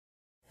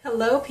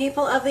Hello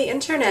people of the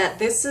internet,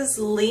 this is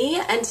Lee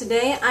and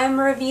today I'm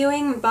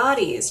reviewing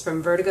Bodies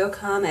from Vertigo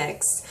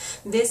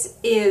Comics. This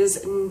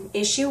is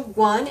issue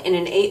 1 in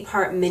an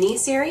 8-part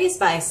miniseries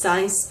by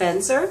Cy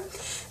Spencer.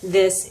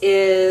 This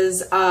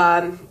is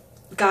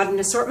got an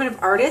assortment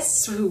of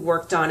artists who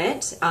worked on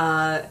it.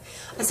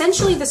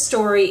 Essentially the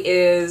story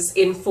is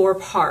in 4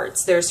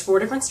 parts. There's 4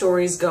 different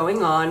stories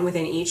going on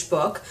within each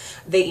book.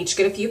 They each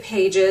get a few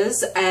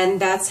pages, and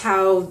that's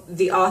how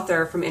the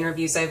author, from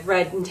interviews I've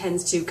read,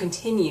 intends to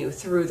continue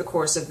through the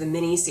course of the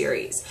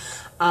miniseries.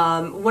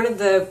 One of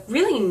the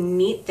really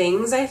neat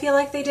things I feel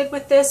like they did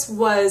with this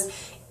was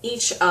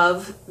each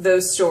of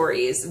those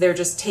stories, they're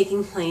just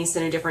taking place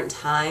in a different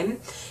time.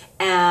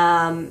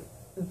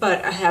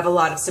 But I have a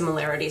lot of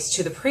similarities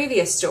to the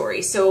previous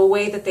story. So a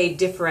way that they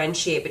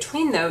differentiate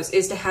between those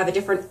is to have a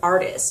different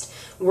artist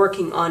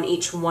working on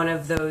each one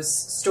of those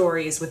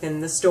stories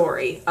within the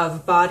story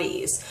of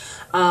Bodies.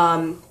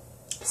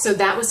 So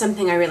that was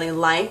something I really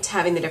liked,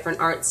 having the different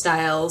art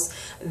styles.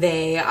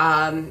 They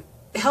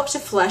help to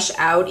flesh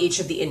out each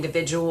of the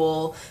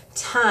individual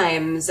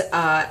times,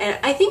 and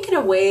I think in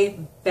a way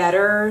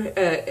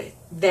better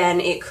than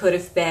it could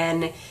have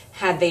been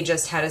had they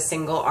just had a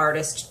single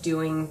artist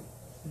doing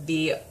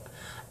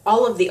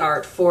all of the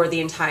art for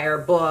the entire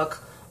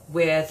book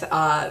with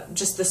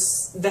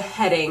just the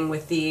heading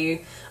with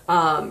the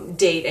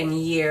date and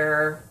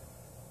year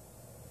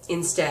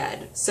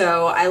instead.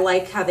 So I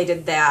like how they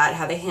did that,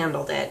 how they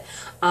handled it.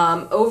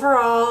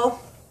 Overall,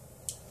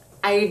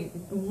 I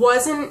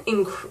wasn't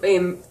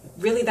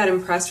really that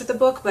impressed with the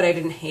book, but I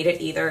didn't hate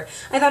it either.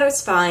 I thought it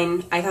was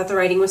fine. I thought the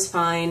writing was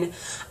fine.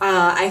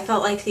 I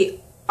felt like the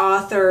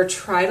author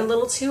tried a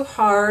little too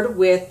hard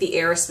with the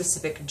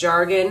era-specific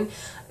jargon,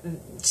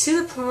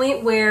 to the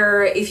point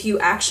where if you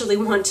actually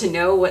want to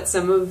know what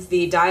some of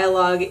the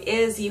dialogue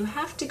is, you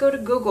have to go to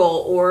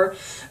Google or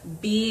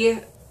be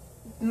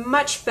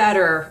much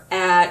better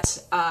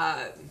at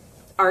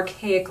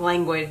archaic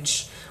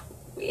English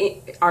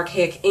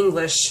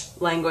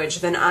language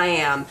than I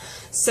am.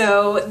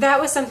 So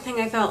that was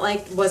something I felt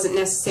like wasn't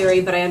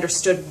necessary, but I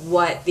understood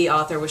what the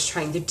author was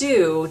trying to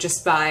do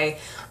just by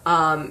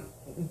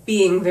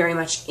being very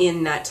much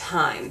in that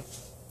time.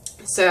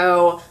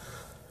 So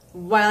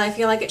while I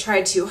feel like it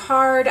tried too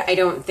hard, I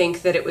don't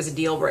think that it was a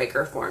deal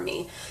breaker for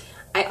me.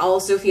 I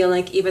also feel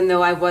like even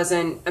though I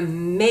wasn't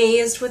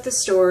amazed with the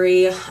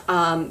story,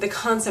 the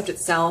concept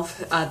itself,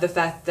 the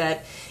fact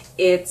that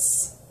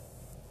it's,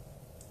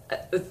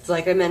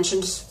 like I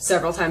mentioned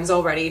several times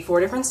already, 4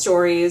 different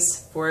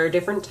stories, 4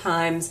 different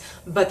times,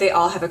 but they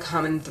all have a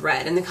common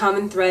thread. And the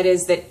common thread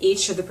is that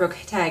each of the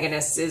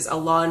protagonists is a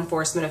law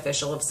enforcement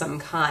official of some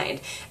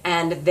kind,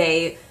 and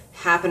they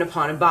happen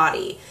upon a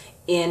body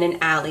in an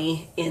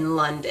alley in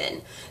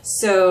London.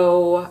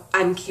 So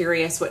I'm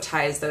curious what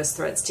ties those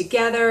threads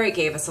together. It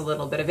gave us a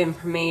little bit of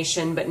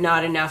information, but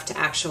not enough to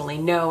actually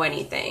know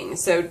anything.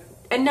 So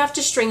enough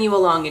to string you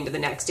along into the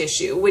next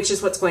issue, which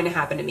is what's going to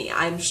happen to me.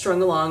 I'm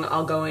strung along,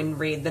 I'll go and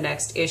read the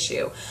next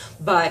issue.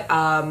 But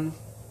I'm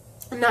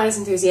not as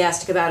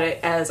enthusiastic about it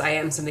as I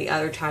am some of the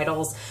other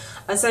titles.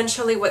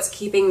 Essentially, what's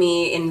keeping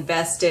me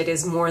invested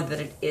is more that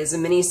it is a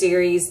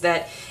miniseries,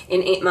 that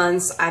in 8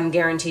 months I'm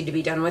guaranteed to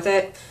be done with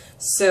it.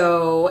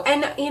 So,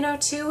 and you know,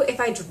 too, if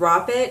I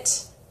drop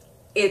it,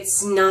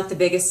 it's not the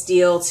biggest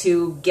deal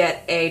to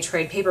get a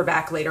trade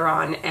paperback later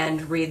on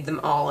and read them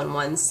all in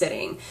one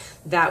sitting.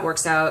 That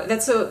works out.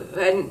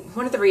 And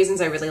one of the reasons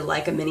I really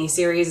like a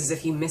miniseries is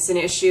if you miss an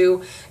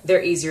issue,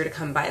 they're easier to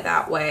come by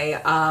that way.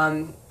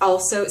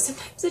 Also,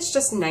 sometimes it's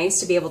just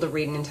nice to be able to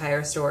read an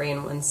entire story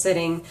in one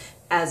sitting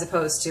as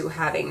opposed to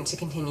having to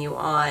continue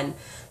on.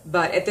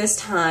 But at this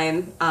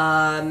time,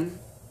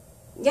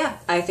 yeah,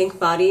 I think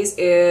Bodies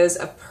is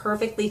a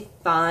perfectly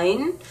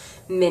fine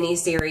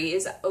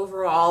miniseries.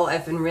 Overall,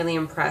 I've been really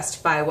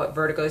impressed by what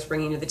Vertigo is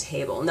bringing to the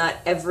table. Not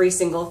every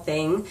single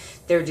thing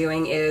they're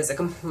doing is a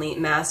complete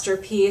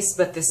masterpiece,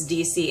 but this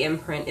DC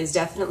imprint is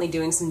definitely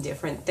doing some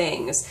different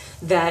things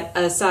that,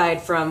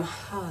 aside from,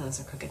 oh,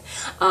 those are crooked,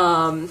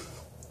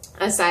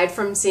 aside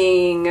from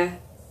seeing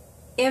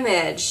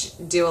Image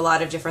do a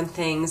lot of different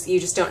things, you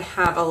just don't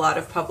have a lot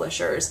of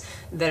publishers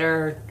that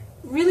are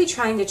really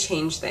trying to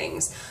change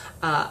things.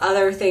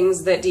 Other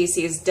things that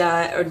DC has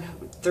done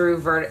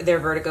through their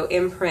Vertigo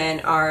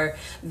imprint are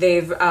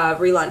they've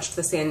relaunched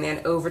the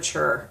Sandman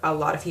Overture. A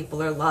lot of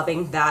people are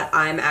loving that.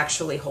 I'm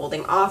actually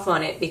holding off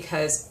on it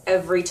because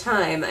every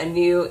time a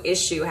new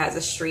issue has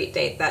a street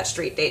date, that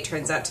street date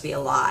turns out to be a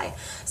lie,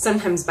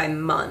 sometimes by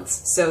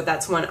months. So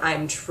that's one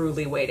I'm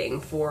truly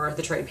waiting for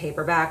the trade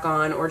paperback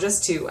on, or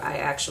just to, I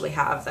actually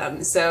have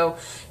them. So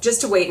just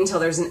to wait until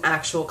there's an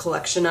actual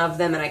collection of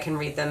them and I can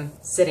read them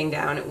sitting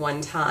down at one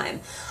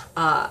time.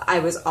 I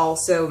was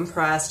also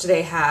impressed.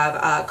 They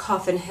have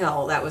Coffin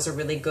Hill. That was a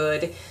really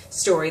good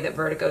story that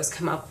Vertigo's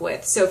come up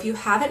with. So if you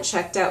haven't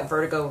checked out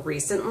Vertigo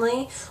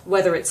recently,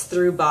 whether it's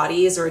through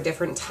Bodies or a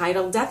different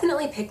title,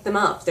 definitely pick them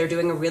up. They're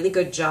doing a really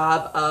good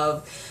job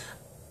of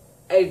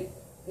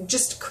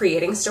just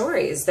creating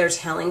stories. They're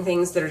telling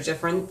things that are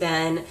different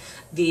than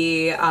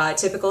the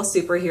typical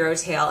superhero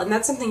tale, and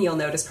that's something you'll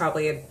notice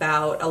probably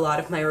about a lot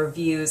of my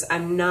reviews.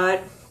 I'm not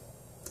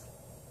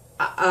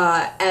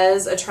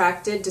as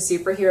attracted to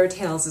superhero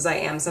tales as I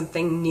am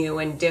something new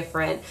and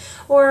different,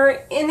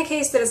 or in the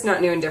case that it's not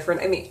new and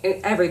different, I mean,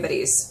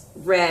 everybody's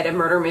read a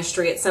murder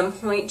mystery at some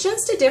point,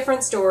 just a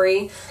different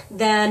story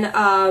than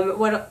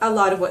what a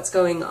lot of what's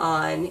going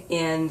on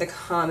in the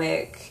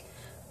comic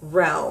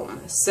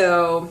realm.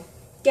 So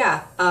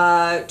yeah,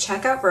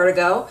 check out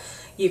Vertigo.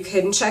 You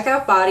can check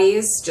out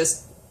Bodies,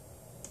 just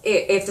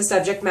if the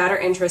subject matter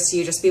interests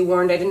you. Just be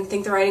warned, I didn't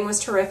think the writing was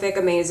terrific,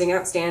 amazing,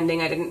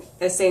 outstanding.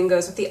 The same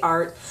goes with the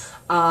art.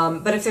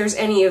 But if there's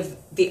any of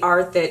the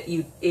art that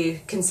you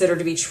consider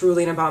to be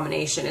truly an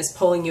abomination, is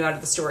pulling you out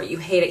of the story, you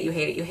hate it, you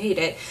hate it, you hate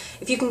it,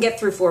 if you can get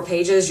through 4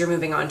 pages, you're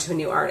moving on to a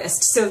new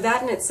artist. So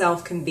that in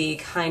itself can be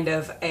kind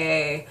of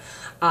a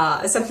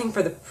something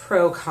for the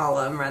pro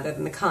column rather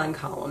than the con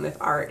column, if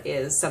art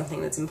is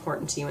something that's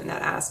important to you in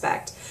that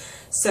aspect.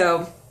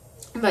 So,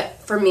 but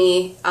for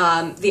me,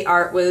 the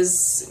art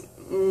was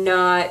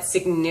not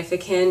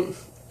significant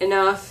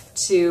enough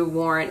to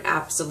warrant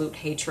absolute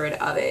hatred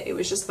of it. It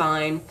was just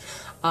fine.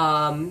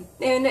 And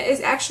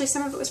actually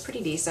some of it was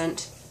pretty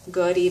decent,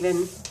 good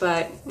even,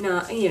 but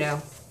not, you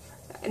know,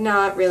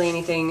 not really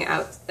anything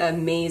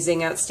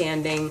amazing,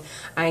 outstanding.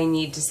 I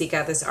need to seek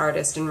out this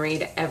artist and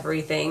read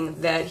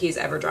everything that he's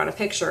ever drawn a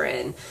picture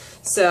in.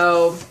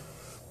 So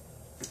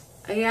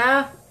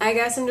yeah, I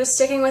guess I'm just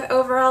sticking with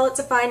overall it's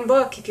a fine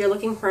book. If you're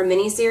looking for a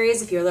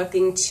mini-series, if you're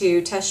looking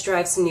to test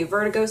drive some new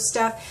Vertigo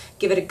stuff,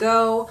 give it a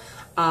go.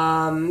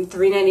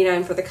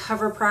 $3.99 for the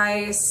cover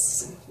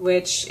price,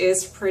 which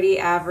is pretty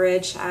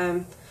average. I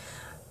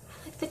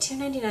like the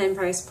 $2.99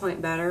 price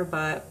point better,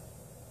 but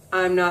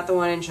I'm not the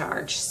one in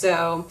charge,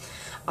 so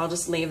I'll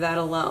just leave that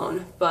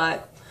alone.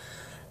 But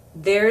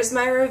there's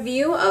my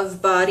review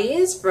of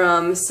Bodies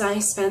from Cy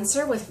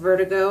Spencer with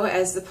Vertigo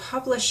as the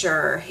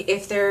publisher.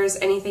 If there's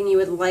anything you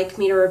would like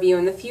me to review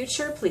in the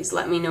future, please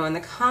let me know in the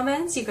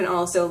comments. You can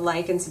also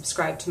like and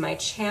subscribe to my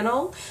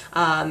channel.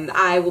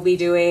 I will be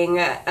doing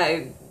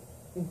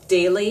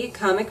daily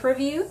comic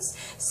reviews.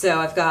 So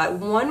I've got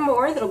one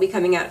more that'll be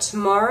coming out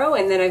tomorrow,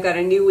 and then I've got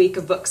a new week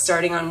of books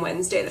starting on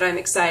Wednesday that I'm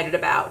excited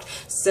about.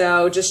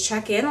 So just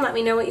check in, let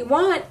me know what you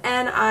want,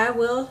 and I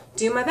will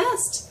do my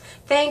best.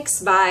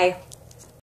 Thanks, bye.